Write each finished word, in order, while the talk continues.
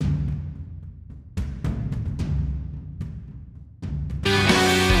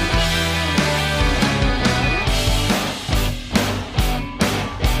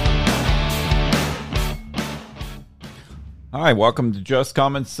Hi, welcome to Just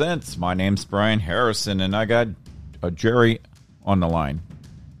Common Sense. My name's Brian Harrison, and I got Jerry on the line.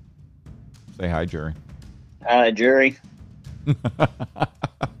 Say hi, Jerry. Hi, Jerry. I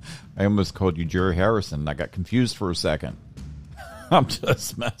almost called you Jerry Harrison. I got confused for a second. I'm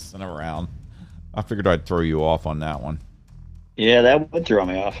just messing around. I figured I'd throw you off on that one. Yeah, that would throw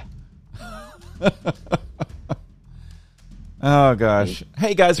me off. Oh, gosh.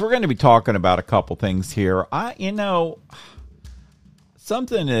 Hey, guys, we're going to be talking about a couple things here.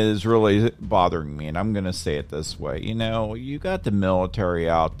 Something is really bothering me, and I'm going to say it this way. You got the military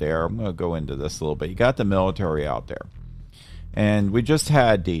out there. I'm going to go into this a little bit. You got the military out there. And we just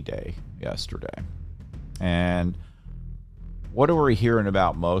had D-Day yesterday. And what are we hearing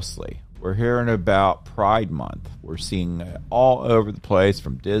about mostly? We're hearing about Pride Month. We're seeing it all over the place,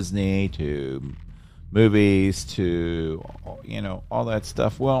 from Disney to movies to, all that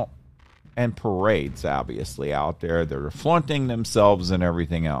stuff. Well, and parades, obviously, out there. They're flaunting themselves and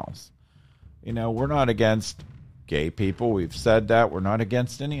everything else. We're not against gay people. We've said that. We're not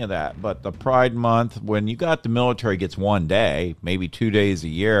against any of that. But the Pride Month, when you got the military gets one day, maybe 2 days a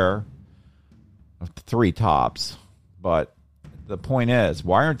year, 3 tops. But the point is,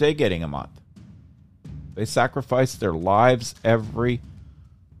 why aren't they getting a month? They sacrifice their lives every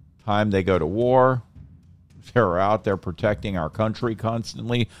time they go to war. They're out there protecting our country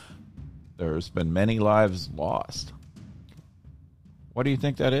constantly. There's been many lives lost. What do you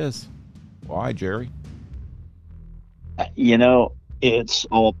think that is? Why, Jerry? It's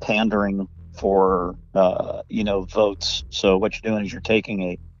all pandering for, votes. So what you're doing is you're taking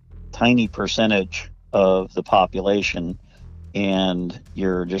a tiny percentage of the population and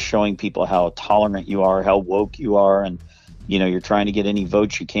you're just showing people how tolerant you are, how woke you are. And, you're trying to get any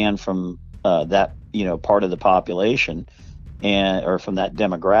votes you can from that, part of the population or from that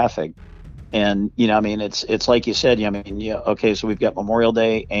demographic. And, it's like you said, okay, so we've got Memorial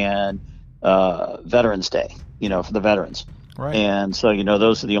Day and Veterans Day, for the veterans. Right. And so,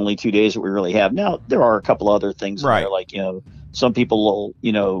 those are the only 2 days that we really have. Now, there are a couple other things right. there, like, some people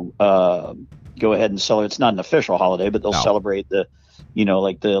will, go ahead and celebrate. It's not an official holiday, but they'll celebrate the,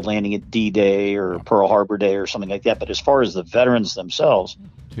 like the landing at D-Day or Pearl Harbor Day or something like that. But as far as the veterans themselves,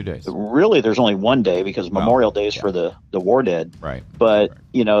 2 days. Really, there's only one day because Memorial Day is for the war dead. Right. But,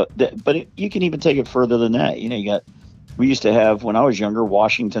 you can even take it further than that. We used to have, when I was younger,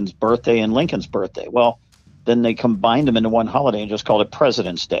 Washington's birthday and Lincoln's birthday. Well, then they combined them into one holiday and just called it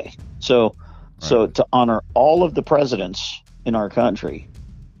President's Day. So to honor all of the presidents in our country,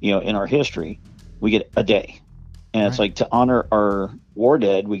 in our history, we get a day. And it's like, to honor our war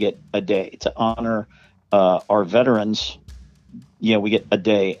dead, we get a day. To honor our veterans, we get a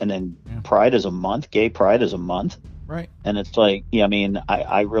day. And then Pride is a month. Gay Pride is a month. Right. And it's like,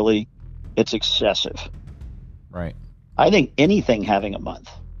 I really, it's excessive. Right. I think anything having a month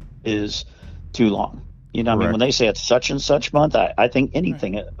is too long. When they say it's such and such month, I think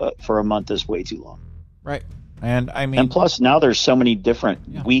anything for a month is way too long. Right. And plus now there's so many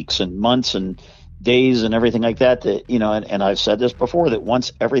different weeks and months and days and everything like that, and I've said this before, that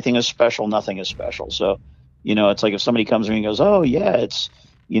once everything is special, nothing is special. So, it's like if somebody comes to me and goes, oh yeah, it's,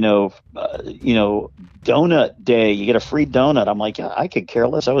 donut day, you get a free donut. I'm like, yeah, I could care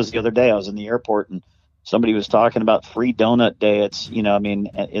less. The other day I was in the airport and somebody was talking about free donut day. It's,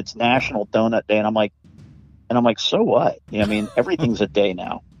 it's National Donut Day. And I'm like, so what? Everything's a day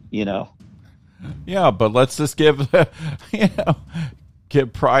now, Yeah, but let's just give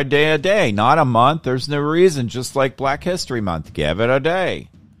Pride Day a day, not a month. There's no reason. Just like Black History Month, give it a day.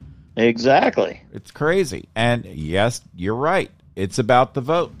 Exactly. It's crazy. And yes, you're right. It's about the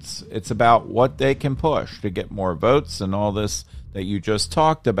votes. It's about what they can push to get more votes and all this that you just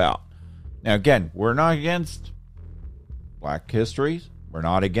talked about. Now, again, we're not against Black history. We're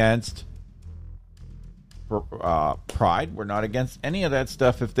not against Pride. We're not against any of that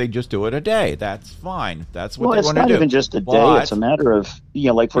stuff. If they just do it a day, that's fine. That's what they want to do. It's not even just a day. It's a matter of,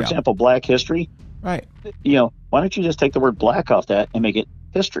 for example, Black history. Right. Why don't you just take the word black off that and make it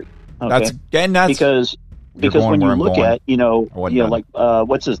history? Okay? That's because when you look at,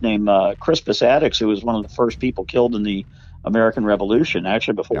 what's his name? Crispus Attucks, who was one of the first people killed in the American Revolution,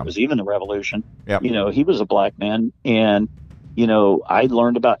 actually before it was even the Revolution. Yep. He was a black man. And, I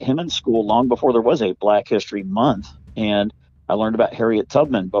learned about him in school long before there was a Black History Month. And I learned about Harriet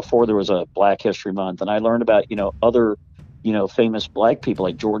Tubman before there was a Black History Month. And I learned about, other, famous black people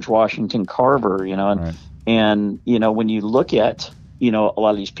like George Washington Carver, and when you look at, a lot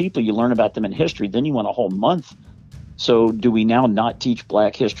of these people, you learn about them in history, then you want a whole month. So do we now not teach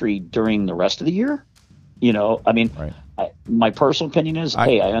Black history during the rest of the year? My personal opinion is,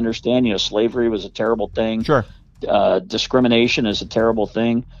 I understand, slavery was a terrible thing. Sure. discrimination is a terrible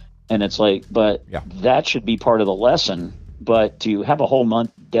thing, and it's like, but Yeah. that should be part of the lesson. But to have a whole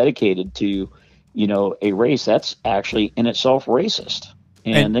month dedicated to, a race, that's actually in itself racist.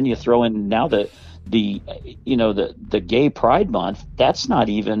 And And then you throw in now the the gay pride month, that's not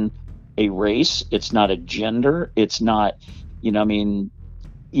even a race, it's not a gender, it's not,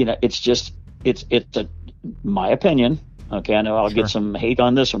 it's just, it's a, my opinion. Okay, I know I'll Sure. get some hate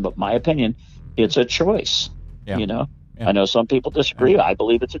on this one, but my opinion, it's a choice. Yeah. Yeah. Yeah. I know some people disagree. I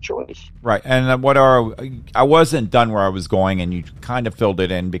believe it's a choice. Right. And I wasn't done where I was going, and you kind of filled it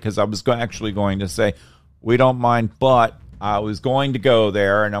in, because I was actually going to say, we don't mind, but I was going to go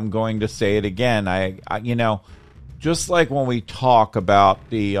there, and I'm going to say it again. I just like when we talk about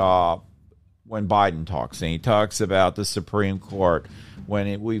when Biden talks, and he talks about the Supreme Court,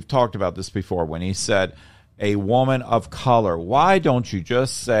 we've talked about this before, when he said a woman of color, why don't you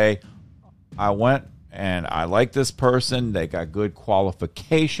just say, I went and I like this person, they got good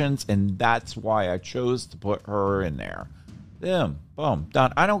qualifications, and that's why I chose to put her in there. Boom, boom,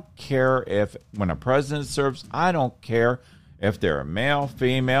 done. I don't care if when a president serves, I don't care if they're a male,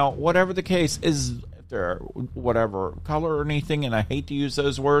 female, whatever the case is, if they're whatever color or anything, and I hate to use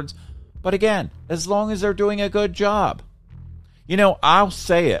those words, but again, as long as they're doing a good job. I'll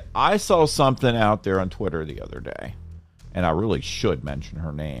say it. I saw something out there on Twitter the other day, and I really should mention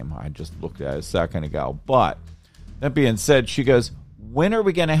her name. I just looked at it a second ago. But that being said, she goes, when are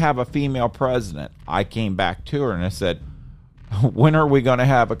we going to have a female president? I came back to her and I said, when are we going to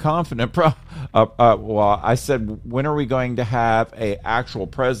have a confident I said, when are we going to have a actual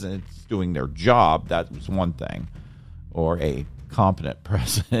president doing their job? That was one thing. Or a competent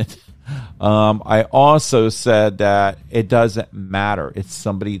president. I also said that it doesn't matter. It's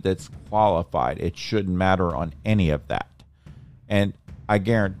somebody that's qualified. It shouldn't matter on any of that. And I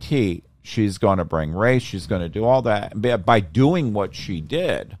guarantee she's going to bring race. She's going to do all that. By doing what she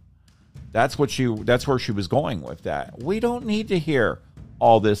did, that's where she was going with that. We don't need to hear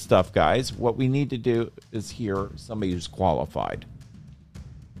all this stuff, guys. What we need to do is hear somebody who's qualified.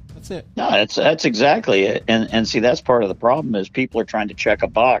 That's it. No, that's exactly it. And see, that's part of the problem is people are trying to check a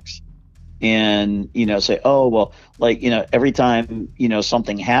box and, say, oh, well, like, every time,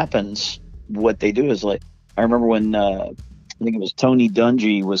 something happens, what they do is like, I remember when, I think it was Tony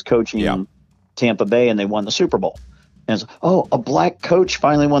Dungy was coaching Tampa Bay and they won the Super Bowl. And it's, oh, a black coach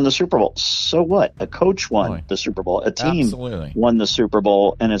finally won the Super Bowl. So what? A coach won the Super Bowl. A team won the Super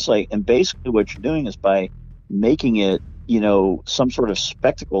Bowl. And it's like, and basically what you're doing is by making it, some sort of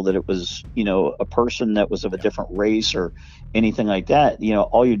spectacle that it was, a person that was of a different race or anything like that.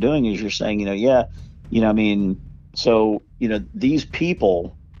 All you're doing is you're saying, so, these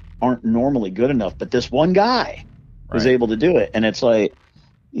people aren't normally good enough, but this one guy was able to do it. And it's like,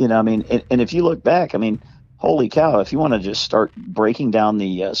 and if you look back, holy cow, if you want to just start breaking down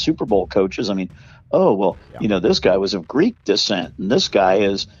the Super Bowl coaches, this guy was of Greek descent and this guy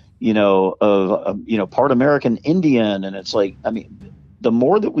is, of part American Indian. And it's like, the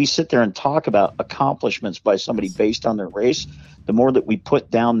more that we sit there and talk about accomplishments by somebody based on their race, the more that we put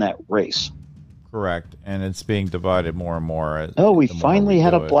down that race. Correct. And it's being divided more and more. We finally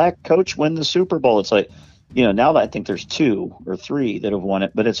had a black coach win the Super Bowl. It's like, now that I think there's 2 or 3 that have won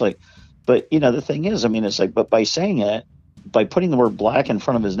it, but it's like, the thing is, it's like, but by saying it, by putting the word black in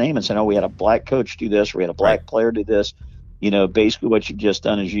front of his name and saying, oh, we had a black coach do this, or we had a black player do this, basically what you've just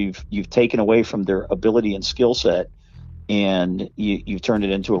done is you've taken away from their ability and skill set, and you've turned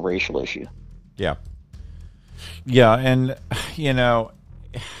it into a racial issue. Yeah. Yeah. And,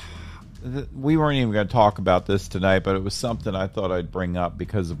 we weren't even going to talk about this tonight, but it was something I thought I'd bring up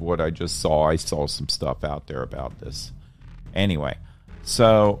because of what I just saw. I saw some stuff out there about this. Anyway,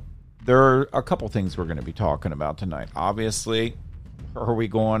 so there are a couple things we're going to be talking about tonight. Obviously, are we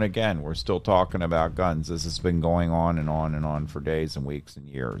going again? We're still talking about guns. This has been going on and on and on for days and weeks and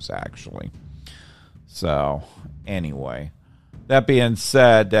years, actually. So, anyway, that being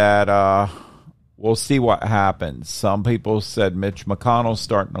said, that we'll see what happens. Some people said Mitch McConnell's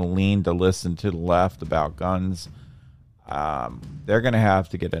starting to lean to listen to the left about guns. They're going to have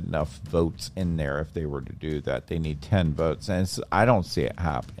to get enough votes in there if they were to do that. They need 10 votes, and I don't see it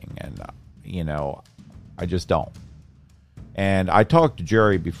happening, and, I just don't. And I talked to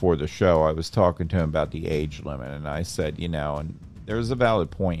Jerry before the show. I was talking to him about the age limit, and I said, and there's a valid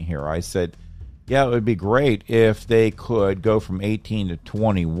point here. I said, yeah, it would be great if they could go from 18 to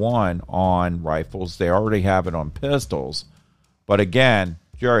 21 on rifles. They already have it on pistols. But again,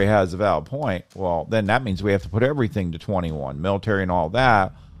 Jerry has a valid point. Well, then that means we have to put everything to 21, military and all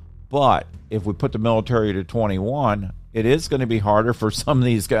that. But if we put the military to 21, it is going to be harder for some of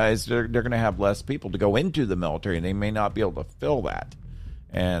these guys. They're going to have less people to go into the military, and they may not be able to fill that.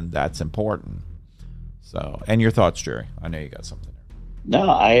 And that's important. So, and your thoughts, Jerry? I know you got something there. No,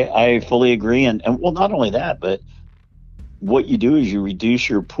 I fully agree. And well, not only that, but what you do is you reduce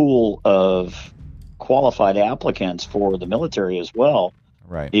your pool of qualified applicants for the military as well.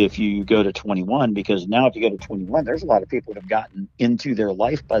 Right. If you go to 21, because now if you go to 21, there's a lot of people that have gotten into their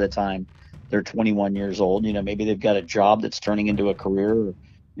life by the time they're 21 years old. You know, maybe they've got a job that's turning into a career, or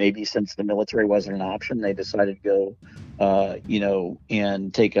maybe since the military wasn't an option, they decided to go,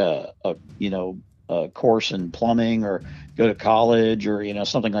 and take a course in plumbing, or go to college, or,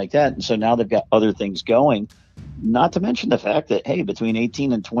 something like that. And so now they've got other things going, not to mention the fact that, hey, between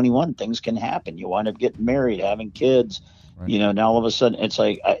 18 and 21, things can happen. You wind up getting married, having kids. Right. Now all of a sudden it's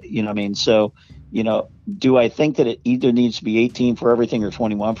like, so, do I think that it either needs to be 18 for everything or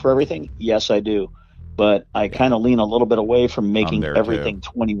 21 for everything? Yes, I do. But I kind of lean a little bit away from making everything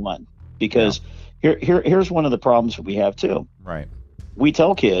 21, because here's one of the problems that we have too. Right. We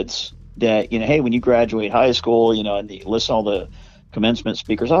tell kids that, hey, when you graduate high school, and you listen to all the commencement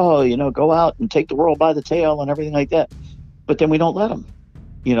speakers, go out and take the world by the tail and everything like that. But then we don't let them.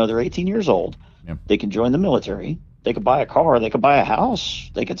 They're 18 years old. Yeah. They can join the military. They could buy a car. They could buy a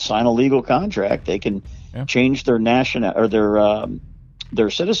house. They could sign a legal contract. They can change their national or their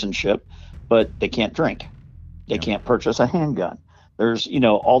citizenship, but they can't drink. They can't purchase a handgun. There's,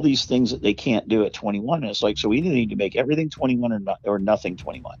 all these things that they can't do at 21. And it's like, so we need to make everything 21 or nothing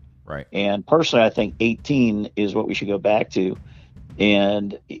 21. Right. And personally, I think 18 is what we should go back to.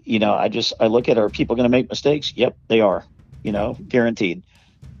 And, I look at, are people going to make mistakes? Yep, they are, guaranteed.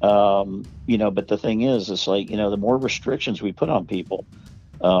 But the thing is, it's like, the more restrictions we put on people,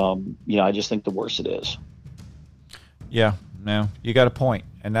 I just think the worse it is. Yeah, no, you got a point.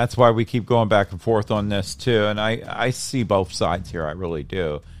 And that's why we keep going back and forth on this too. And I see both sides here. I really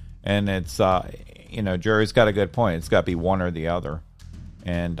do. And it's, Jerry's got a good point. It's got to be one or the other.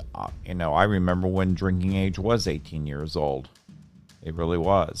 And, I remember when drinking age was 18 years old. It really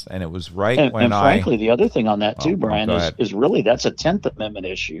was. And it was right when and frankly, the other thing on that too, Brian, is really that's a 10th Amendment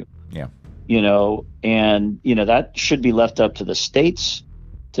issue. Yeah. That should be left up to the states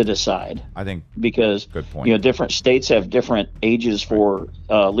to decide. I think because good point. Different states have different ages for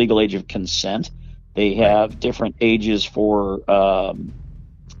legal age of consent. They have different ages for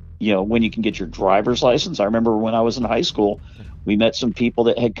when you can get your driver's license. I remember when I was in high school, we met some people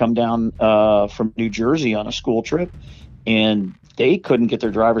that had come down from New Jersey on a school trip, and they couldn't get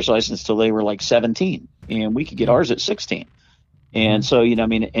their driver's license till they were like 17, and we could get ours at 16. And so,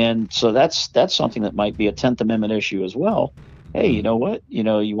 and so that's something that might be a 10th Amendment issue as well. Hey, you know what?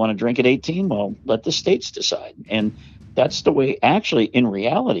 You want to drink at 18? Well, let the states decide. And that's the way, actually, in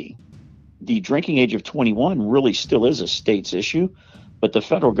reality, the drinking age of 21 really still is a state's issue, but the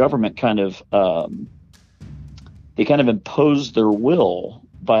federal government kind of imposed their will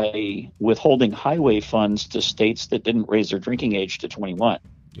by withholding highway funds to states that didn't raise their drinking age to 21.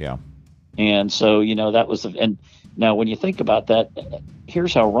 Yeah. And so, that was and now when you think about that,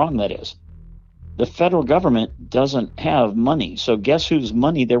 here's how wrong that is. The federal government doesn't have money. So guess whose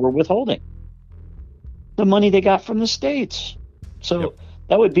money they were withholding? The money they got from the states. So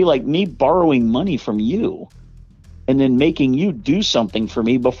that would be like me borrowing money from you and then making you do something for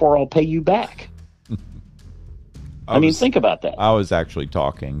me before I'll pay you back. Think about that. I was actually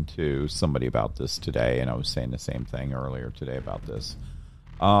talking to somebody about this today, and I was saying the same thing earlier today about this.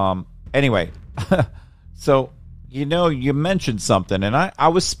 Anyway, so, you mentioned something, and I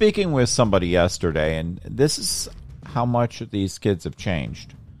was speaking with somebody yesterday, and this is how much these kids have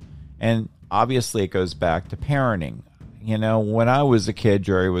changed. And obviously it goes back to parenting. When I was a kid,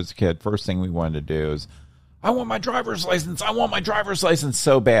 Jerry was a kid, first thing we wanted to do is, I want my driver's license. I want my driver's license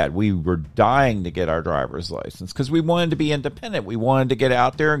so bad. We were dying to get our driver's license because we wanted to be independent. We wanted to get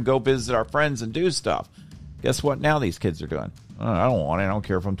out there and go visit our friends and do stuff. Guess what now these kids are doing? I don't want it. I don't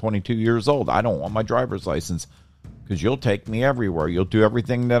care if I'm 22 years old. I don't want my driver's license because you'll take me everywhere. You'll do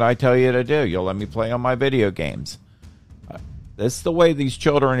everything that I tell you to do. You'll let me play on my video games. This is the way these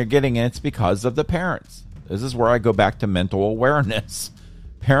children are getting, and it's because of the parents. This is where I go back to mental awareness.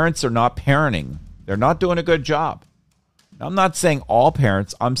 Parents are not parenting. They're not doing a good job. Now, I'm not saying all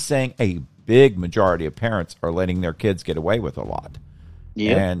parents. I'm saying a big majority of parents are letting their kids get away with a lot.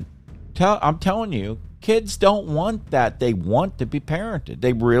 Yeah. And I'm telling you, kids don't want that. They want to be parented.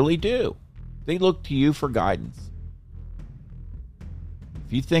 They really do. They look to you for guidance.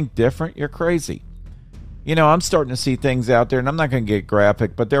 If you think different, you're crazy. I'm starting to see things out there, and I'm not going to get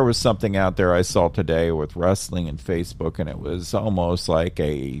graphic, but there was something out there I saw today with wrestling and Facebook, and it was almost like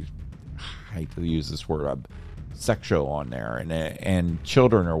I hate to use this word, sex show on there, and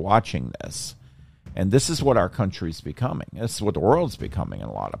children are watching this. And this is what our country's becoming. This is what the world's becoming in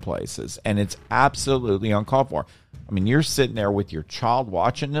a lot of places. And it's absolutely uncalled for. I mean, you're sitting there with your child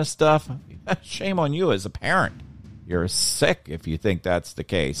watching this stuff. Shame on you as a parent. You're sick if you think that's the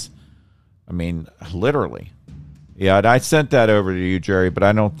case. I mean, literally. Yeah, I sent that over to you, Jerry, but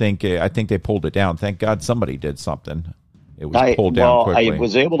I don't think I think they pulled it down. Thank God somebody did something. It was pulled down quickly. I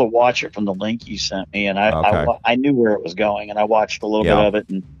was able to watch it from the link you sent me, and I knew where it was going, and I watched a little bit of it,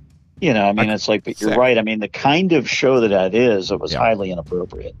 and I mean, it's like, but you're right. I mean, the kind of show that is, it was highly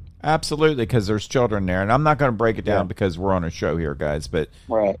inappropriate. Absolutely, because there's children there, and I'm not going to break it down because we're on a show here, guys, but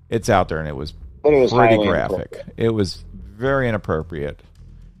it's out there, and it was pretty graphic. It was very inappropriate.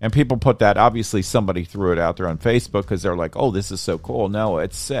 And people put that, obviously somebody threw it out there on Facebook because they're like, oh, this is so cool. No,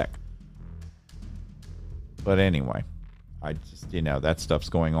 it's sick. But anyway, I just, that stuff's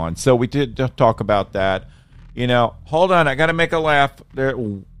going on. So we did talk about that. Hold on, I got to make a laugh. There,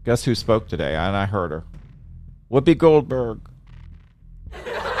 guess who spoke today? And I heard her. Whoopi Goldberg.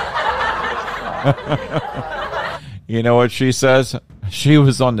 You know what she says? She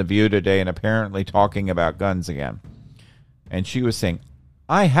was on The View today and apparently talking about guns again. And she was saying,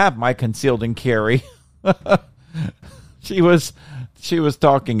 I have my concealed and carry. She was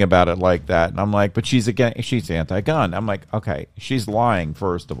talking about it like that. And I'm like, but she's anti-gun. I'm like, okay, she's lying,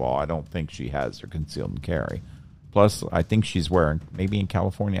 first of all. I don't think she has her concealed and carry. Plus, I think she's wearing, maybe in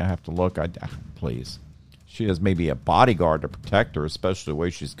California, I have to look. Please. She has maybe a bodyguard to protect her, especially the way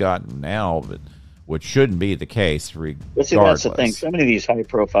she's gotten now, but which shouldn't be the case regardless. But see, that's the thing. So many of these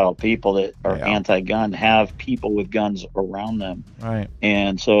high-profile people that are anti-gun have people with guns around them. Right.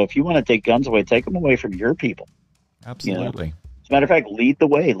 And so if you want to take guns away, take them away from your people. Absolutely. As a matter of fact, lead the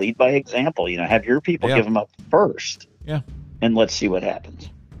way. Lead by example. Have your people give them up first. Yeah. And let's see what happens.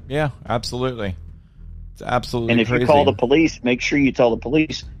 Yeah, absolutely. It's absolutely And if crazy. you call the police, make sure you tell the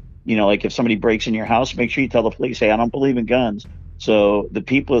police, like if somebody breaks in your house, make sure you tell the police, hey, I don't believe in guns. So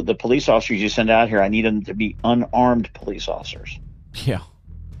the police officers you send out here, I need them to be unarmed police officers. Yeah.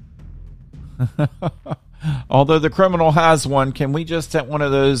 Although the criminal has one, can we just get one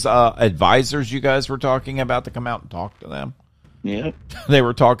of those advisors you guys were talking about to come out and talk to them? Yeah. They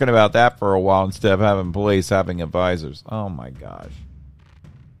were talking about that for a while instead of having police, having advisors. Oh, my gosh.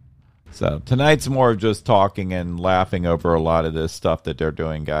 So tonight's more of just talking and laughing over a lot of this stuff that they're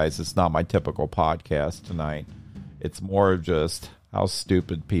doing, guys. It's not my typical podcast tonight. It's more of just how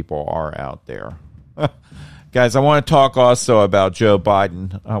stupid people are out there. Guys, I want to talk also about Joe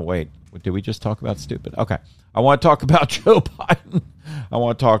Biden. Oh, wait. Did we just talk about stupid? Okay. I want to talk about Joe Biden. I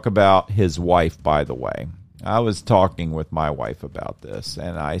want to talk about his wife, by the way. I was talking with my wife about this,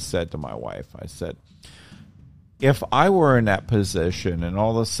 and I said to my wife, if I were in that position and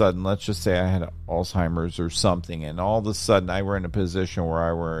all of a sudden, let's just say I had Alzheimer's or something, and all of a sudden I were in a position where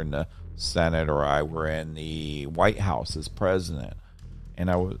I were in the Senate or I were in the White House as president, and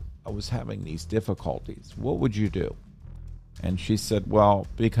I was having these difficulties, what would you do? And she said, well,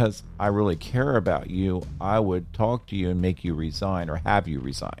 because I really care about you, I would talk to you and make you resign or have you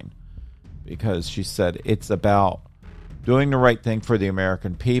resign. Because she said it's about doing the right thing for the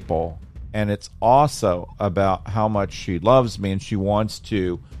American people, and it's also about how much she loves me and she wants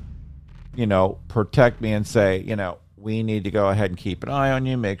to, protect me and say, we need to go ahead and keep an eye on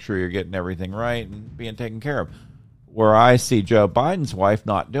you, make sure you're getting everything right and being taken care of. Where I see Joe Biden's wife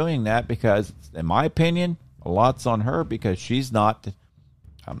not doing that because, in my opinion, a lot's on her because she's not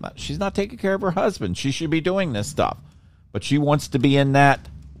taking care of her husband. She should be doing this stuff. But she wants to be in that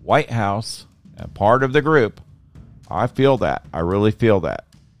White House and part of the group. I feel that. I really feel that.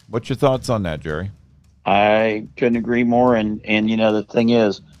 What's your thoughts on that, Jerry? I couldn't agree more. And the thing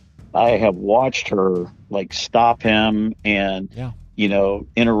is, I have watched her stop him and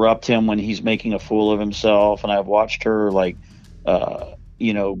interrupt him when he's making a fool of himself, and I've watched her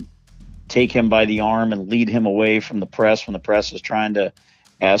take him by the arm and lead him away from the press when the press is trying to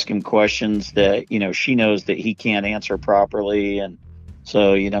ask him questions that she knows that he can't answer properly. And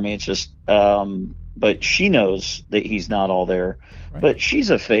so it's just but she knows that he's not all there. Right. But she's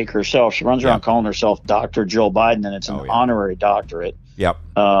a fake herself. She runs around calling herself Dr. Jill Biden, and it's an honorary doctorate. Yep.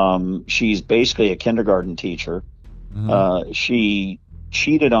 She's basically a kindergarten teacher. Mm-hmm. She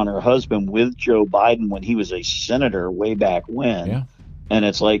cheated on her husband with Joe Biden when he was a senator way back when. Yeah. And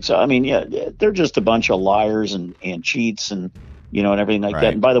it's they're just a bunch of liars and cheats and, and everything like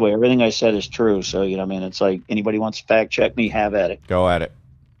that. And by the way, everything I said is true. So, it's like anybody wants to fact check me, have at it. Go at it.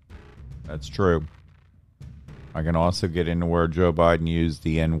 That's true. I can also get into where Joe Biden used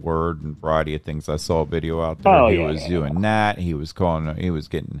the N-word and a variety of things. I saw a video out there. He was doing that. He was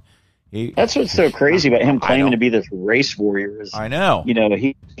That's what's so crazy about him I claiming to don't- be this race warrior. Is I know. you know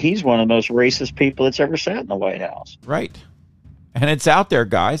he's one of the most racist people that's ever sat in the White House. Right. And it's out there,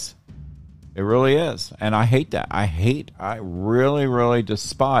 guys. It really is. And I hate that. I really, really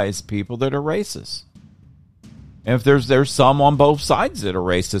despise people that are racist. And if there's some on both sides that are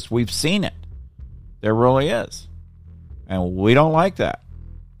racist, we've seen it. There really is. And we don't like that.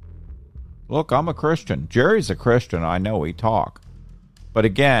 Look, I'm a Christian. Jerry's a Christian. I know we talk. But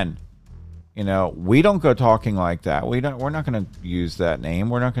again, you know, we don't go talking like that. We're not going to use that name.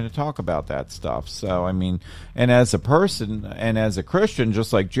 We're not going to talk about that stuff. So, I mean, and as a person and as a Christian,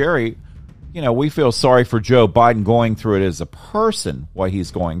 just like Jerry, you know, we feel sorry for Joe Biden going through it as a person, what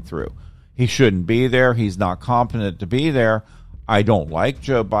he's going through. He shouldn't be there. He's not competent to be there. I don't like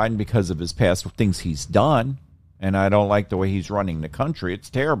Joe Biden because of his past things he's done, and I don't like the way he's running the country. It's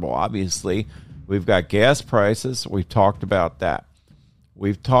terrible, obviously. We've got gas prices. We've talked about that.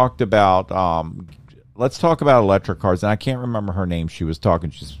 We've talked about, let's talk about electric cars. And I can't remember her name. She was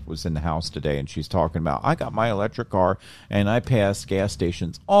talking, she was in the house today, and she's talking about, I got my electric car, and I pass gas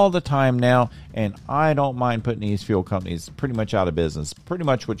stations all the time now, and I don't mind putting these fuel companies pretty much out of business. Pretty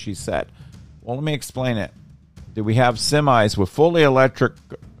much what she said. Well, let me explain it. Do we have semis with fully electric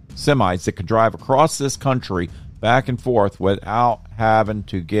semis that could drive across this country back and forth without having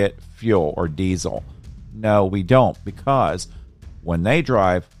to get fuel or diesel? No, we don't, because when they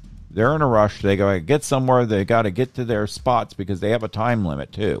drive, they're in a rush. They got to get somewhere. They got to get to their spots because they have a time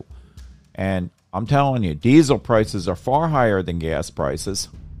limit too. And I'm telling you, diesel prices are far higher than gas prices,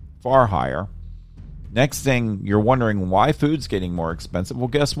 far higher. Next thing, you're wondering why food's getting more expensive. Well,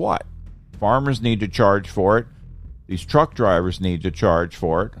 guess what? Farmers need to charge for it. These truck drivers need to charge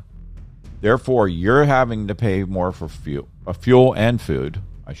for it. Therefore, you're having to pay more for fuel and food,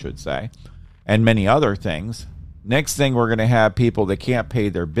 I should say, and many other things. Next thing, we're going to have people that can't pay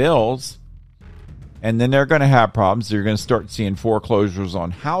their bills, and then they're going to have problems. You're going to start seeing foreclosures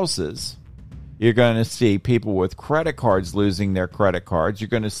on houses. You're going to see people with credit cards losing their credit cards. You're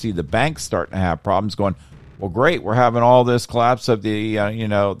going to see the banks starting to have problems going, well, great, we're having all this collapse of the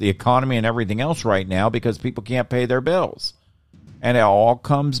the economy and everything else right now because people can't pay their bills. And it all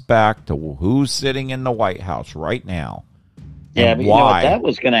comes back to who's sitting in the White House right now. Yeah, and but you know why. what? That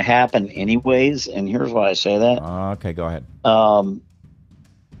was going to happen anyways, and here's why I say that. Okay, go ahead.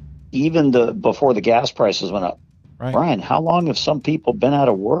 Even before the gas prices went up, Right. Brian, how long have some people been out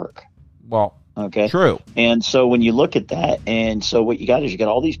of work? Well, Okay. true. And so when you look at that, and so what you got is you got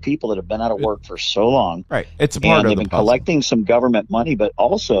all these people that have been out of work for so long, Right. It's a part and of they've the been puzzle. collecting some government money, but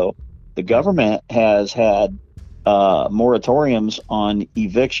also the government has had moratoriums on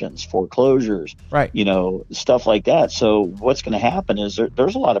evictions, foreclosures, Right. stuff like that. So what's going to happen is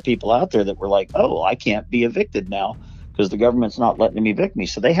there's a lot of people out there that were like, oh, I can't be evicted now because the government's not letting them evict me.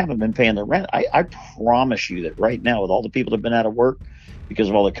 So they haven't been paying their rent. I promise you that right now, with all the people that have been out of work because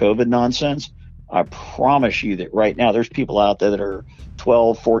of all the COVID nonsense, I promise you that right now there's people out there that are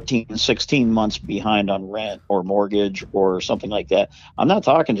 12, 14, 16 months behind on rent or mortgage or something like that. I'm not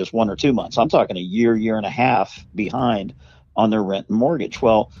talking just 1 or 2 months. I'm talking a year and a half behind on their rent and mortgage.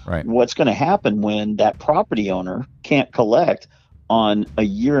 Well, Right. what's going to happen when that property owner can't collect on a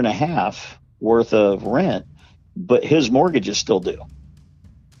year and a half worth of rent, but his mortgage is still due?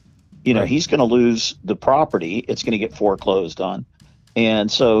 Right. He's going to lose the property. It's going to get foreclosed on.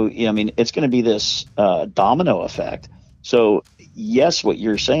 And so, it's going to be this domino effect. So, yes, what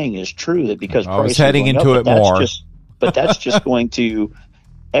you're saying is true, that because I was prices are heading going into up, it but more. that's just going to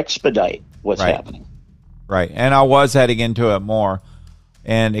expedite what's Right. happening. Right. And I was heading into it more.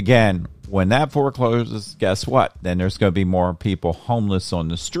 And again, when that forecloses, guess what? Then there's going to be more people homeless on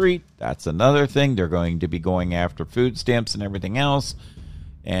the street. That's another thing. They're going to be going after food stamps and everything else.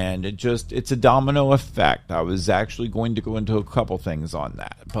 And it's a domino effect. I was actually going to go into a couple things on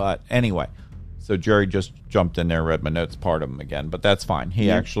that. But anyway, so Jerry just jumped in there, read my notes, part of them again, but that's fine.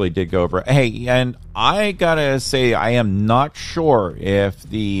 He actually did go over it. Hey, and I got to say, I am not sure if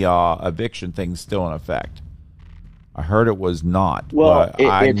the eviction thing's still in effect. I heard it was not. Well, but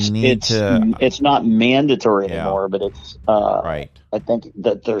I need to. it's not mandatory Yeah. anymore, but it's Right. I think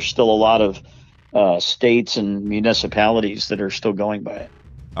that there's still a lot of states and municipalities that are still going by it.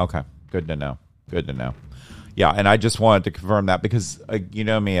 Okay. Good to know. Good to know. Yeah, and I just wanted to confirm that because you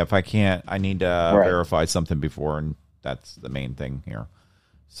know me, if I can't, I need to verify something before, and that's the main thing here.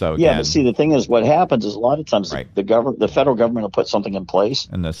 So Yeah, again, but see, the thing is, what happens is a lot of times Right. the federal government will put something in place,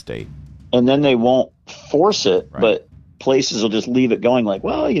 in the state, and then they won't force it, Right. but places will just leave it going like,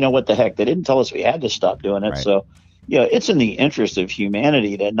 well, what the heck? They didn't tell us we had to stop doing it. Right. So, it's in the interest of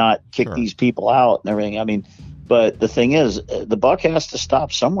humanity to not kick Sure. these people out and everything. I mean, but the thing is, the buck has to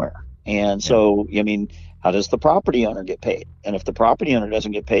stop somewhere. And Yeah. so, I mean, how does the property owner get paid? And if the property owner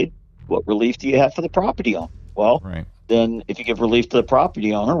doesn't get paid, what relief do you have for the property owner? Well, Right. then if you give relief to the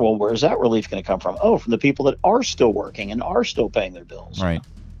property owner, well, where's that relief going to come from? Oh, from the people that are still working and are still paying their bills. Right.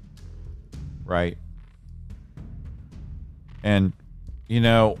 Right. And you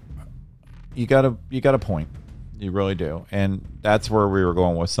know, you got a point. You really do. And that's where we were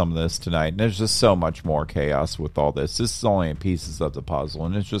going with some of this tonight. And there's just so much more chaos with all this. This is only pieces of the puzzle,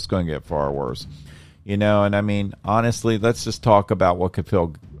 and it's just going to get far worse. You know, and I mean, honestly, let's just talk about what could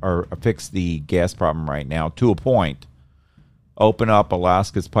fill or fix the gas problem right now to a point. Open up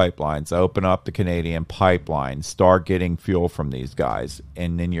Alaska's pipelines, open up the Canadian pipelines, start getting fuel from these guys,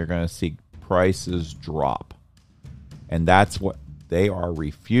 and then you're going to see prices drop. And that's what they are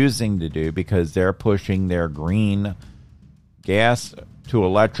refusing to do because they're pushing their green gas to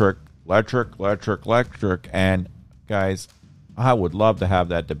electric. And guys, I would love to have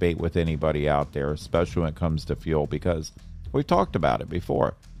that debate with anybody out there, especially when it comes to fuel, because we've talked about it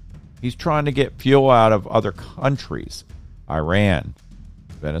before. He's trying to get fuel out of other countries, Iran,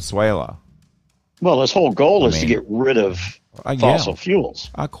 Venezuela. Well, his whole goal is to get rid of fossil fuels.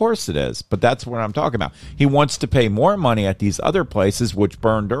 Of course it is, but that's what I'm talking about. He wants to pay more money at these other places which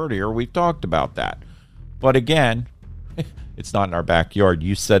burn dirtier. We've talked about that. But again, it's not in our backyard.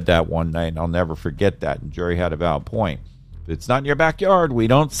 You said that one night, and I'll never forget that. And Jerry had a valid point. If it's not in your backyard, we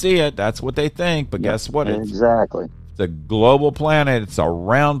don't see it. That's what they think. But guess what? Exactly. It's a global planet. It's a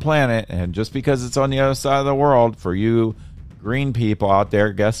round planet. And just because it's on the other side of the world, for you green people out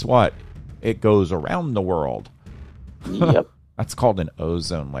there, guess what? It goes around the world. Yep. That's called an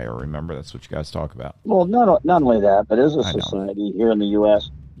ozone layer. Remember, that's what you guys talk about. Well, not only that, but as a society here in the U.S.,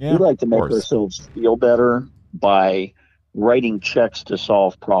 we like to make ourselves feel better by writing checks to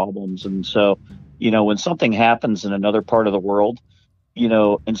solve problems. And so, you know, when something happens in another part of the world, you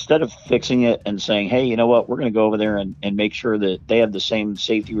know, instead of fixing it and saying, hey, you know what, we're going to go over there and make sure that they have the same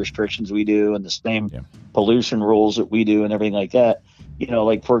safety restrictions we do and the same pollution rules that we do and everything like that. You know,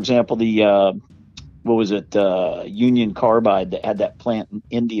 like, for example, the Union Carbide that had that plant in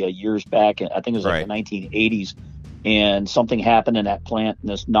India years back. I think it was like the 1980s. And something happened in that plant, and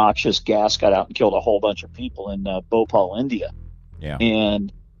this noxious gas got out and killed a whole bunch of people in Bhopal, India. Yeah.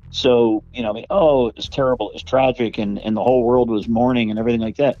 And so, you know, I mean, oh, it was terrible, it was tragic, and the whole world was mourning and everything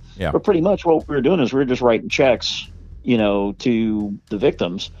like that. Yeah. But pretty much what we were doing is we were just writing checks, you know, to the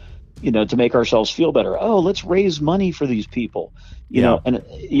victims, you know, to make ourselves feel better. Oh, let's raise money for these people, you know. And,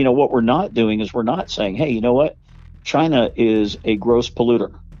 you know, what we're not doing is we're not saying, hey, you know what, China is a gross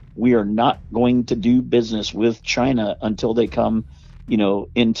polluter. We are not going to do business with China until they come, you know,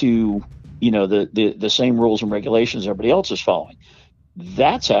 into, you know, the same rules and regulations everybody else is following.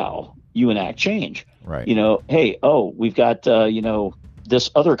 That's how you enact change. Right. You know, hey, oh, we've got, you know, this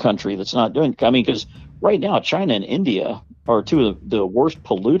other country that's not doing, I mean, because right now China and India are two of the worst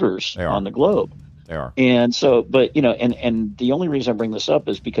polluters on the globe. They are. And so, but, you know, and the only reason I bring this up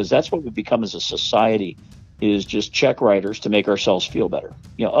is because that's what we've become as a society, is just check writers to make ourselves feel better.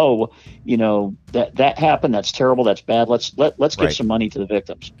 You know, oh, you know, that happened, that's terrible, that's bad. Let's give some money to the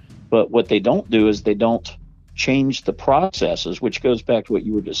victims. But what they don't do is they don't change the processes, which goes back to what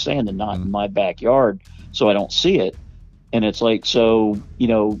you were just saying, the not in my backyard, so I don't see it. And it's like, so, you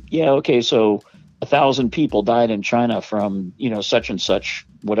know, yeah, okay, so 1,000 people died in China from, you know, such and such,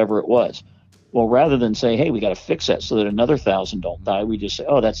 whatever it was. Well, rather than say, hey, we got to fix that so that another 1,000 don't die, we just say,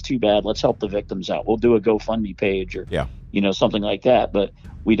 oh, that's too bad, let's help the victims out. We'll do a GoFundMe page or, you know, something like that. But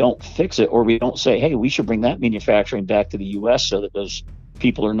we don't fix it, or we don't say, hey, we should bring that manufacturing back to the U.S. so that those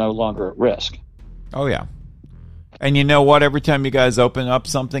people are no longer at risk. Oh, yeah. And you know what? Every time you guys open up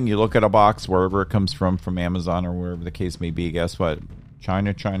something, you look at a box, wherever it comes from Amazon or wherever the case may be, guess what?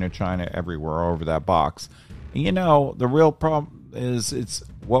 China, China, China, everywhere over that box. And you know, the real problem is it's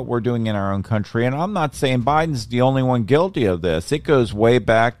what we're doing in our own country. And I'm not saying Biden's the only one guilty of this. It goes way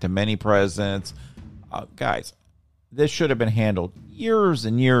back to many presidents. Guys, this should have been handled years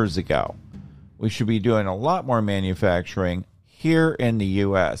and years ago. We should be doing a lot more manufacturing here in the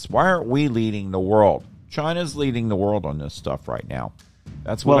U.S. Why aren't we leading the world? China's leading the world on this stuff right now.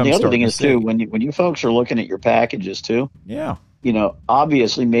 That's what I'm the other thing to is, too, when you folks are looking at your packages, too. Yeah. You know,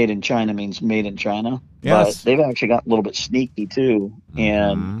 obviously made in China means made in China. Yes. But they've actually gotten a little bit sneaky, too.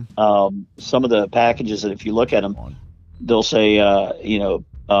 And some of the packages that if you look at them, they'll say, you know,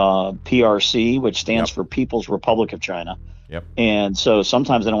 PRC, which stands for People's Republic of China. Yep. And so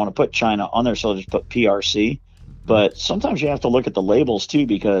sometimes they don't want to put China on there, so they'll just put PRC. But sometimes you have to look at the labels, too,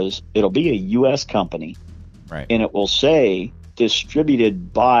 because it'll be a U.S. company. Right. And it will say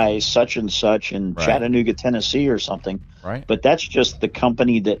distributed by such and such in Right. Chattanooga, Tennessee or something. Right. But that's just the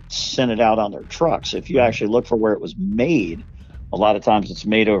company that sent it out on their trucks. If you actually look for where it was made, a lot of times it's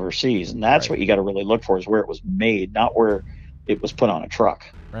made overseas. And that's Right. what you got to really look for, is where it was made, not where it was put on a truck.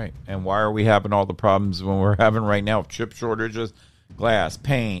 Right. And why are we having all the problems when we're having right now? Chip shortages, glass,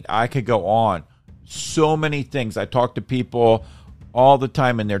 paint. I could go on. So many things. I talk to people all the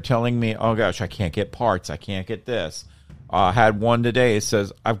time, and they're telling me, oh, gosh, I can't get parts. I can't get this. I had one today. It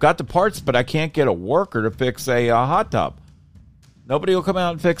says, I've got the parts, but I can't get a worker to fix a hot tub. Nobody will come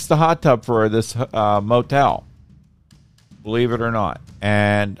out and fix the hot tub for this motel, believe it or not.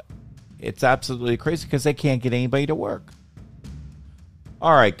 And it's absolutely crazy because they can't get anybody to work.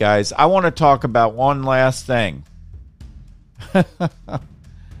 All right, guys, I want to talk about one last thing.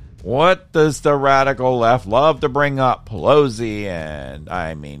 What does the radical left love to bring up? Pelosi, and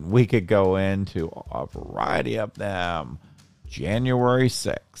I mean, we could go into a variety of them. January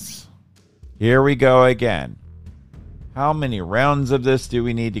 6th. Here we go again. How many rounds of this do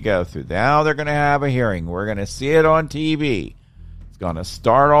we need to go through? Now they're going to have a hearing. We're going to see it on TV. It's going to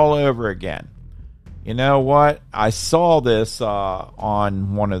start all over again. You know what? I saw this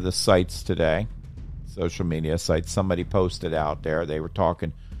on one of the sites today, social media sites. Somebody posted out there. They were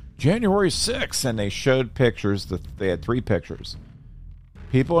talking January 6th, and they showed pictures. They had 3 pictures.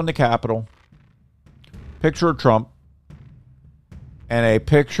 People in the Capitol, picture of Trump, and a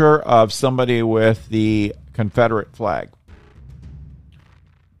picture of somebody with the Confederate flag.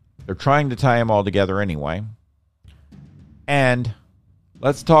 They're trying to tie them all together anyway. And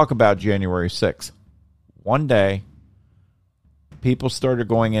let's talk about January 6th. One day, people started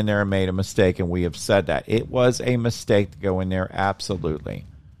going in there and made a mistake, and we have said that. It was a mistake to go in there, absolutely.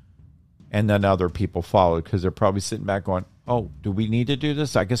 And then other people followed because they're probably sitting back going, oh, do we need to do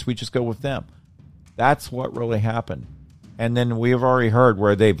this? I guess we just go with them. That's what really happened. And then we have already heard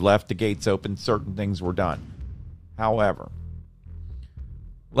where they've left the gates open, certain things were done. However,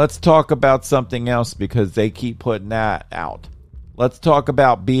 let's talk about something else because they keep putting that out. Let's talk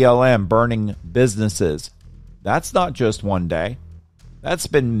about BLM burning businesses. That's not just one day. That's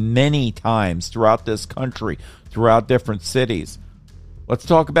been many times throughout this country, throughout different cities. Let's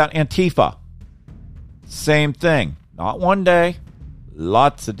talk about Antifa. Same thing. Not one day,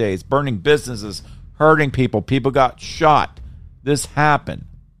 lots of days. Burning businesses, hurting people. People got shot. This happened.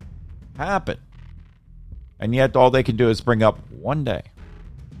 And yet all they can do is bring up one day.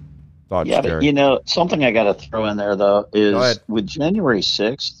 Thoughts, Yeah, Jerry? but something I got to throw in there, though, is with January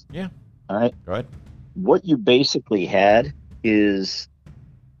 6th, Yeah. all right, Go ahead. what you basically had is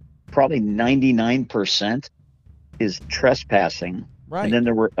probably 99% is trespassing. Right. And then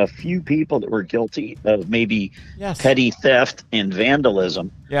there were a few people that were guilty of maybe Yes. petty theft and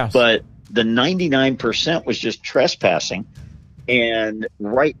vandalism. Yes. But the 99% was just trespassing. And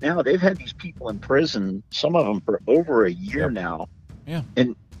right now, they've had these people in prison, some of them for over a year Yep. now. Yeah.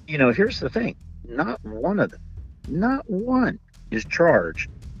 And, here's the thing. Not one of them, not one is charged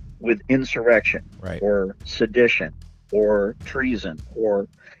with insurrection Right. or sedition or treason or,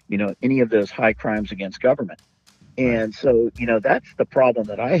 any of those high crimes against government. And so, that's the problem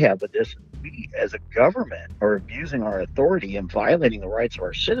that I have with this. We, as a government, are abusing our authority and violating the rights of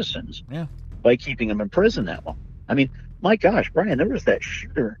our citizens Yeah. by keeping them in prison that long. I mean, my gosh, Brian, there was that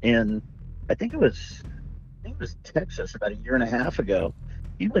shooter in, I think it was Texas about a year and a half ago.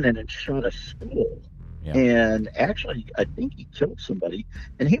 He went in and shot a school. Yeah. And actually, I think he killed somebody.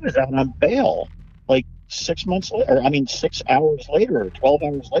 And he was out on bail like 6 months later. 6 hours later or 12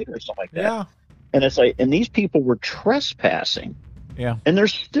 hours later or something like that. Yeah. And it's like, and these people were trespassing. Yeah. And they're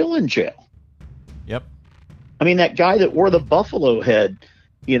still in jail. Yep. That guy that wore the buffalo head,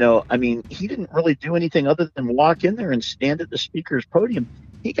 he didn't really do anything other than walk in there and stand at the speaker's podium.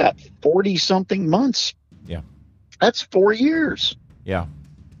 He got 40-something months. Yeah. That's 4 years. Yeah.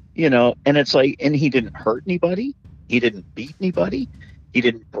 And it's like, and he didn't hurt anybody. He didn't beat anybody. He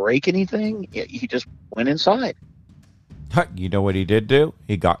didn't break anything. He just went inside. You know what he did do?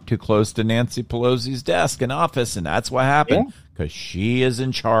 He got too close to Nancy Pelosi's desk and office, and that's what happened. Because she is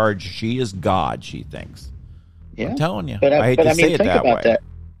in charge. She is God, she thinks. Yeah. I'm telling you. But I hate to say it think that about way. that.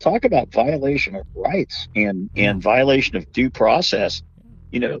 Talk about violation of rights and violation of due process.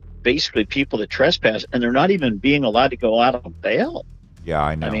 Basically people that trespass, and they're not even being allowed to go out on bail. Yeah,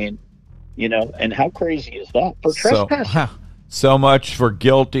 I know. And how crazy is that for trespassing? So much for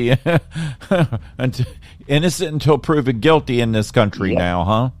guilty. Innocent until proven guilty in this country now,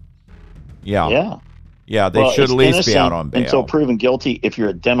 huh? Yeah. Yeah. Yeah, they should at least be out on bail. Until proven guilty if you're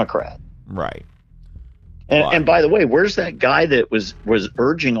a Democrat. Right. And by the way, where's that guy that was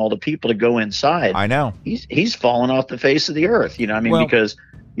urging all the people to go inside? I know. He's fallen off the face of the earth. You know, I mean, because,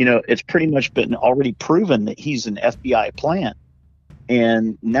 you know, it's pretty much been already proven that he's an FBI plant.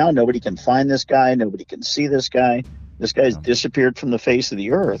 And now nobody can find this guy. Nobody can see this guy. This guy's disappeared from the face of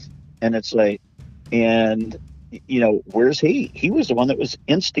the earth. And it's like, and, you know, where's he? He was the one that was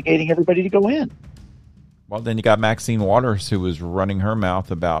instigating everybody to go in. Well, then you got Maxine Waters, who was running her mouth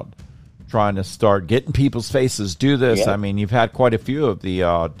about trying to start getting people's faces do this. Yeah. I mean, you've had quite a few of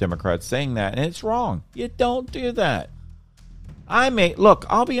the Democrats saying that, and it's wrong. You don't do that. Look,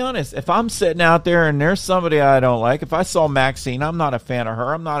 I'll be honest. If I'm sitting out there and there's somebody I don't like, if I saw Maxine, I'm not a fan of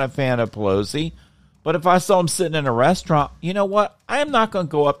her. I'm not a fan of Pelosi. But if I saw him sitting in a restaurant, you know what? I am not going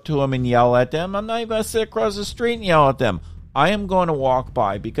to go up to him and yell at them. I'm not even going to sit across the street and yell at them. I am going to walk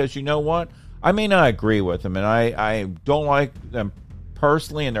by because you know what? I may not agree with them, and I don't like them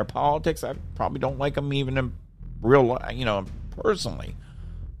personally in their politics. I probably don't like them even in real, you know, personally.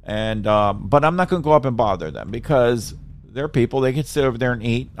 And but I'm not going to go up and bother them because they're people. They can sit over there and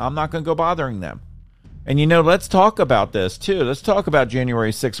eat. I'm not going to go bothering them. And, you know, let's talk about this, too. Let's talk about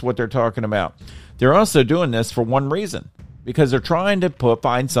January 6th, what they're talking about. They're also doing this for one reason, because they're trying to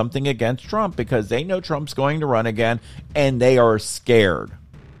find something against Trump because they know Trump's going to run again, and they are scared.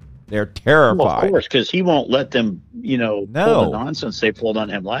 They're terrified. Well, of course, because he won't let them, you know, pull the nonsense they pulled on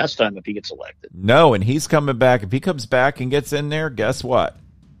him last time if he gets elected. No, and he's coming back. If he comes back and gets in there, guess what?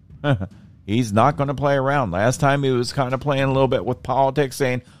 He's not going to play around. Last time he was kind of playing a little bit with politics,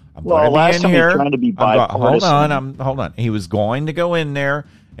 saying, I'm going to be in here. Trying to be bipartisan. Hold on. He was going to go in there,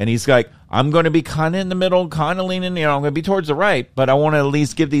 and he's like, I'm going to be kind of in the middle, kind of leaning, you know, I'm going to be towards the right, but I want to at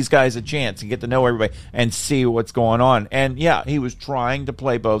least give these guys a chance and get to know everybody and see what's going on. And, yeah, he was trying to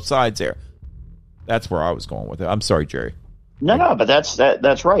play both sides there. That's where I was going with it. I'm sorry, Jerry. No, but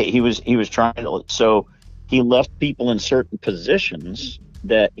that's right. He was trying to. So he left people in certain positions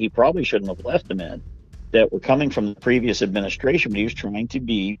that he probably shouldn't have left them in, that were coming from the previous administration, but he was trying to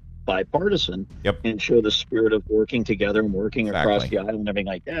be bipartisan and show the spirit of working together and working across the aisle and everything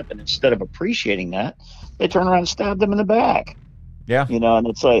like that. But instead of appreciating that, they turn around and stab them in the back. Yeah. You know, and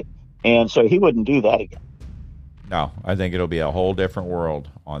it's like, and so he wouldn't do that again. No, I think it'll be a whole different world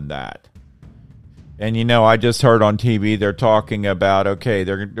on that. And, you know, I just heard on TV they're talking about, okay,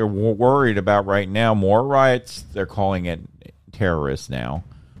 they're worried about right now more riots. They're calling it terrorists now.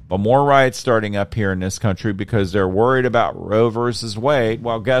 But more riots starting up here in this country because they're worried about Roe versus Wade.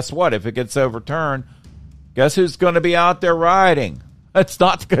 Well, guess what? If it gets overturned, guess who's going to be out there rioting? It's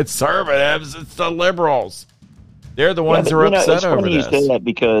not the conservatives. It's the liberals. They're the ones who are upset over this. It's funny you say that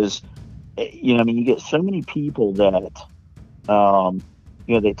because, you know, I mean, you get so many people that,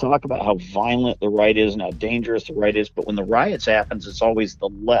 you know, they talk about how violent the right is and how dangerous the right is. But when the riots happens, it's always the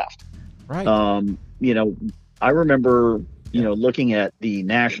left. Right. You know, I remember, you know, looking at the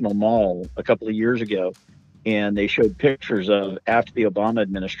National Mall a couple of years ago, and they showed pictures of after the Obama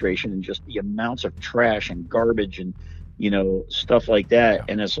administration and just the amounts of trash and garbage and, you know, stuff like that. Yeah.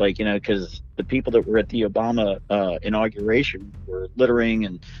 And it's like, you know, because the people that were at the Obama inauguration were littering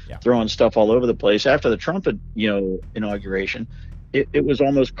and throwing stuff all over the place. After the Trump, you know, inauguration, it was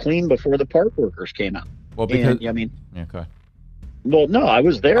almost clean before the park workers came out. Well, because and, I mean, okay. Well, no, I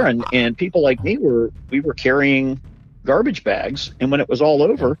was there, and people like me were carrying garbage bags, and when it was all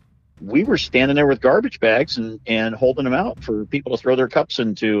over, we were standing there with garbage bags and holding them out for people to throw their cups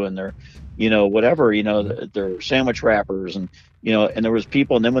into and their, you know, whatever, you know, their sandwich wrappers, and, you know, and there was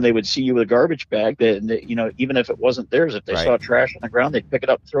people, and then when they would see you with a garbage bag, that you know, even if it wasn't theirs, if they saw trash on the ground, they'd pick it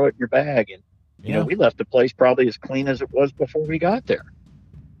up and throw it in your bag, and you know, we left the place probably as clean as it was before we got there.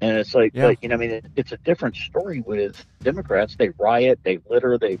 And it's like, but, you know, I mean, it's a different story with Democrats. They riot, they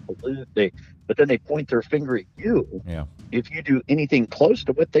litter, they pollute, but then they point their finger at you if you do anything close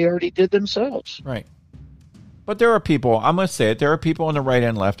to what they already did themselves. Right. But there are people, I must say it, there are people on the right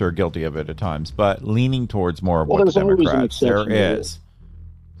and left who are guilty of it at times, but leaning towards more of what the Democrats. There is.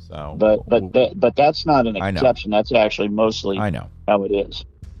 So, but that's not an exception. That's actually mostly how it is.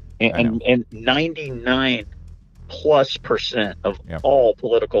 And 99% plus of all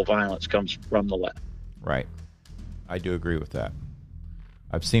political violence comes from the left. Right. I do agree with that.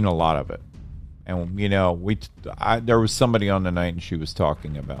 I've seen a lot of it. And, you know, there was somebody on the night and she was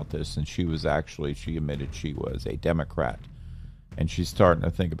talking about this, and she admitted she was a Democrat. And she's starting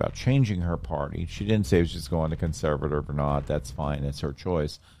to think about changing her party. She didn't say she's going to conservative or not. That's fine. That's her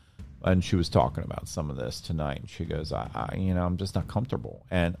choice. And she was talking about some of this tonight. And she goes, I'm just not comfortable.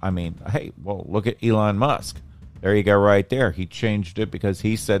 And, I mean, hey, well, look at Elon Musk. There you go right there. He changed it because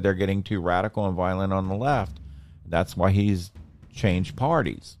he said they're getting too radical and violent on the left. That's why he's changed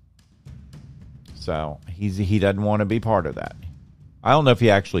parties. So he doesn't want to be part of that. I don't know if he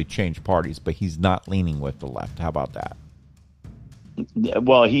actually changed parties, but he's not leaning with the left. How about that?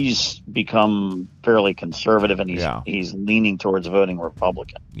 Well, he's become fairly conservative, and he's leaning towards voting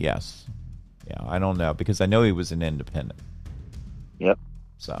Republican. Yes. Yeah, I don't know, because I know he was an independent. Yep.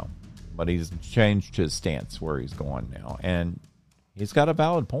 So, but he's changed his stance where he's going now, and he's got a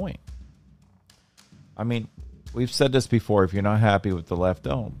valid point. I mean, we've said this before. If you're not happy with the left,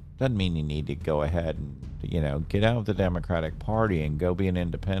 doesn't mean you need to go ahead and, get out of the Democratic Party and go be an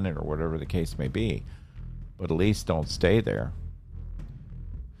independent or whatever the case may be. But at least don't stay there.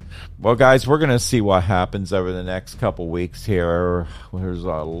 Well, guys, we're going to see what happens over the next couple weeks here. There's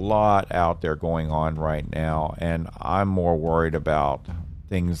a lot out there going on right now, and I'm more worried about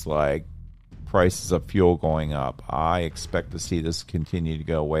things like prices of fuel going up. I expect to see this continue to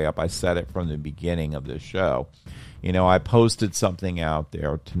go way up. I said it from the beginning of this show. I posted something out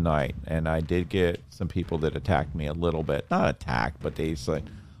there tonight, and I did get some people that attacked me a little bit. Not attacked, but they said,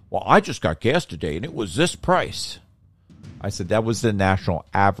 well, I just got gas today, and it was this price. I said that was the national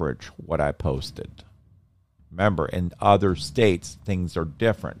average, what I posted. Remember, in other states, things are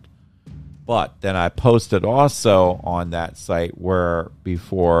different. But then I posted also on that site where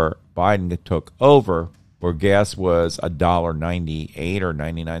before Biden took over, where gas was $1.98 or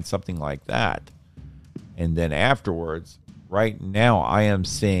 99, something like that. And then afterwards, right now, I am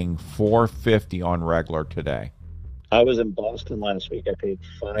seeing $4.50 on regular today. I was in Boston last week. I paid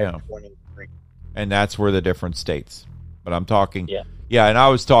 $5.23. And that's where the different states. But I'm talking, and I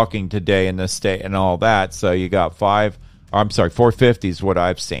was talking today in this state and all that. So you got $4.50 is what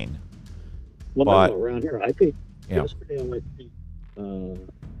I've seen. Well, no, around here, I paid yesterday. I went to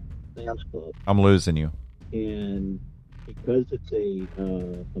Sam's Club. I'm losing you. And because it's a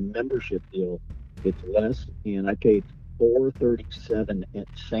membership deal, it's less. And I paid $4.37 at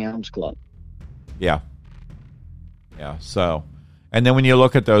Sam's Club. Yeah. So. And then when you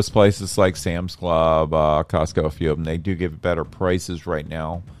look at those places like Sam's Club, Costco, a few of them, they do give better prices right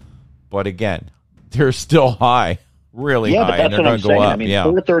now. But again, they're still high, really high, and they're going to go up. I mean,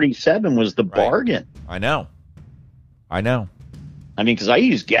 $4.37 was the bargain. I know. I mean, because I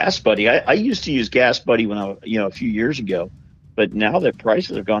use Gas Buddy. I used to use Gas Buddy when a few years ago. But now that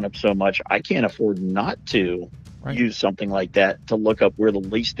prices have gone up so much, I can't afford not to use something like that to look up where the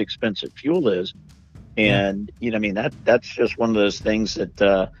least expensive fuel is. And, that's just one of those things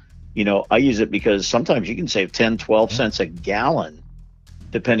that, I use it because sometimes you can save 10, 12 cents a gallon,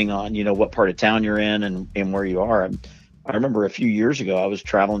 depending on, what part of town you're in and where you are. I remember a few years ago, I was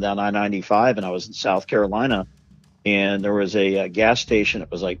traveling down I-95 and I was in South Carolina, and there was a gas station.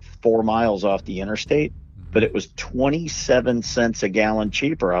 It was like 4 miles off the interstate, but it was 27 cents a gallon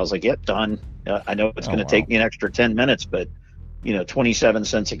cheaper. I was like, yep, done. I know it's going to take me an extra 10 minutes, but, 27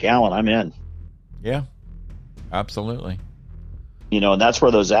 cents a gallon, I'm in. Yeah, absolutely. And that's where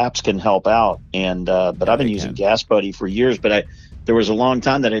those apps can help out. And but I've been using Gas Buddy for years. But there was a long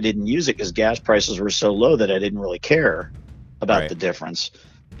time that I didn't use it because gas prices were so low that I didn't really care about the difference.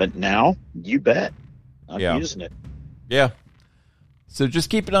 But now, you bet, I'm using it. Yeah. So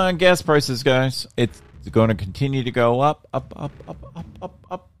just keep an eye on gas prices, guys. It's going to continue to go up.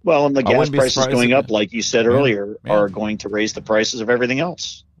 Well, and the gas prices going up, like you said earlier, are going to raise the prices of everything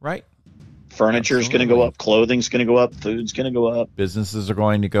else. Right. Furniture is going to go up. Clothing's going to go up. Food's going to go up. Businesses are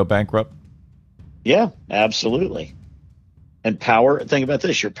going to go bankrupt. Yeah, absolutely. And power, think about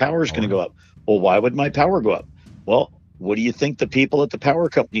this. Your power is going to go up. Well, why would my power go up? Well, what do you think the people at the power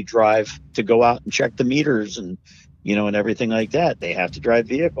company drive to go out and check the meters and, and everything like that? They have to drive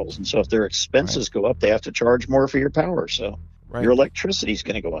vehicles. And so if their expenses go up, they have to charge more for your power. So your electricity is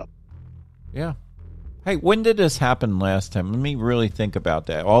going to go up. Yeah. Hey, when did this happen last time? Let me really think about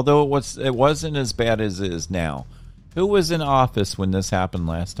that. Although it wasn't as bad as it is now. Who was in office when this happened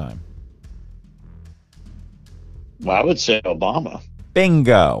last time? Well, I would say Obama.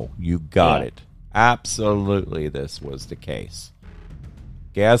 Bingo. You got it. Absolutely, this was the case.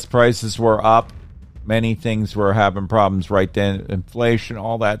 Gas prices were up. Many things were having problems right then. Inflation,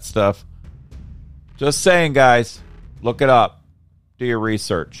 all that stuff. Just saying, guys. Look it up. Do your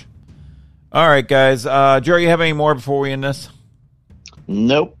research. All right, guys. Jerry, you have any more before we end this?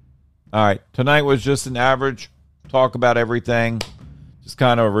 Nope. All right. Tonight was just an average talk about everything. Just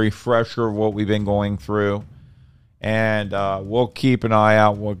kind of a refresher of what we've been going through. And we'll keep an eye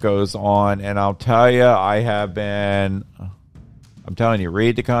out what goes on. And I'll tell you, I'm telling you,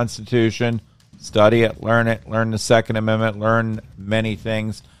 read the Constitution, study it, learn the Second Amendment, learn many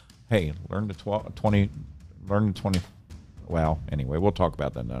things. Hey, learn the 20. Well, anyway, we'll talk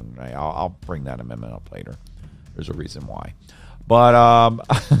about that another day. I'll bring that amendment up later. There's a reason why. But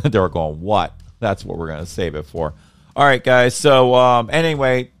they were going, what? That's what we're going to save it for. All right, guys. So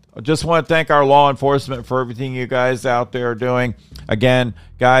anyway, I just want to thank our law enforcement for everything you guys out there are doing. Again,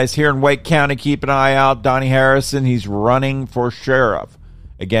 guys, here in Wake County, keep an eye out. Donnie Harrison, he's running for sheriff.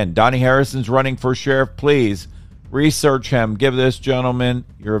 Again, Donnie Harrison's running for sheriff. Please research him. Give this gentleman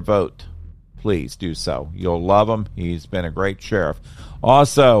your vote. Please do so. You'll love him. He's been a great sheriff.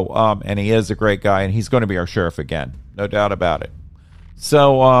 Also, and he is a great guy, and he's going to be our sheriff again. No doubt about it.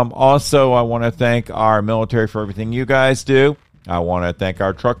 So, also, I want to thank our military for everything you guys do. I want to thank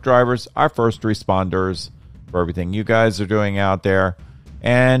our truck drivers, our first responders, for everything you guys are doing out there.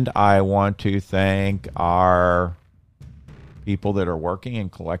 And I want to thank our people that are working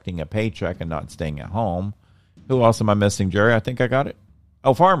and collecting a paycheck and not staying at home. Who else am I missing, Jerry? I think I got it.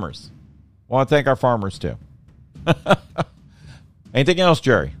 Oh, farmers. I want to thank our farmers, too. Anything else,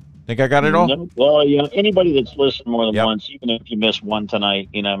 Jerry? Think I got it all? No, well, anybody that's listened more than once, even if you miss one tonight,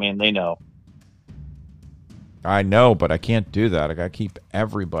 they know. I know, but I can't do that. I got to keep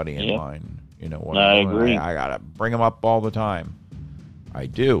everybody in mind. You know what? I agree. I got to bring them up all the time. I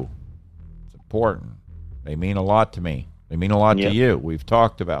do. It's important. They mean a lot to me. They mean a lot to you. We've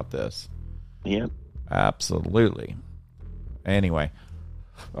talked about this. Yep. Absolutely. Anyway.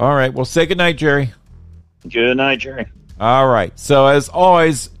 All right. Well, say goodnight, Jerry. Good night, Jerry. All right. So, as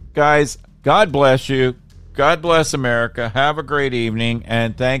always, guys, God bless you. God bless America. Have a great evening,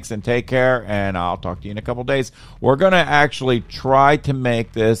 and thanks, and take care, and I'll talk to you in a couple days. We're going to actually try to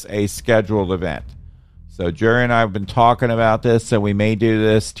make this a scheduled event. So Jerry and I have been talking about this, so we may do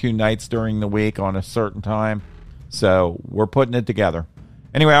this 2 nights during the week on a certain time. So we're putting it together.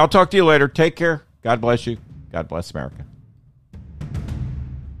 Anyway, I'll talk to you later. Take care. God bless you. God bless America.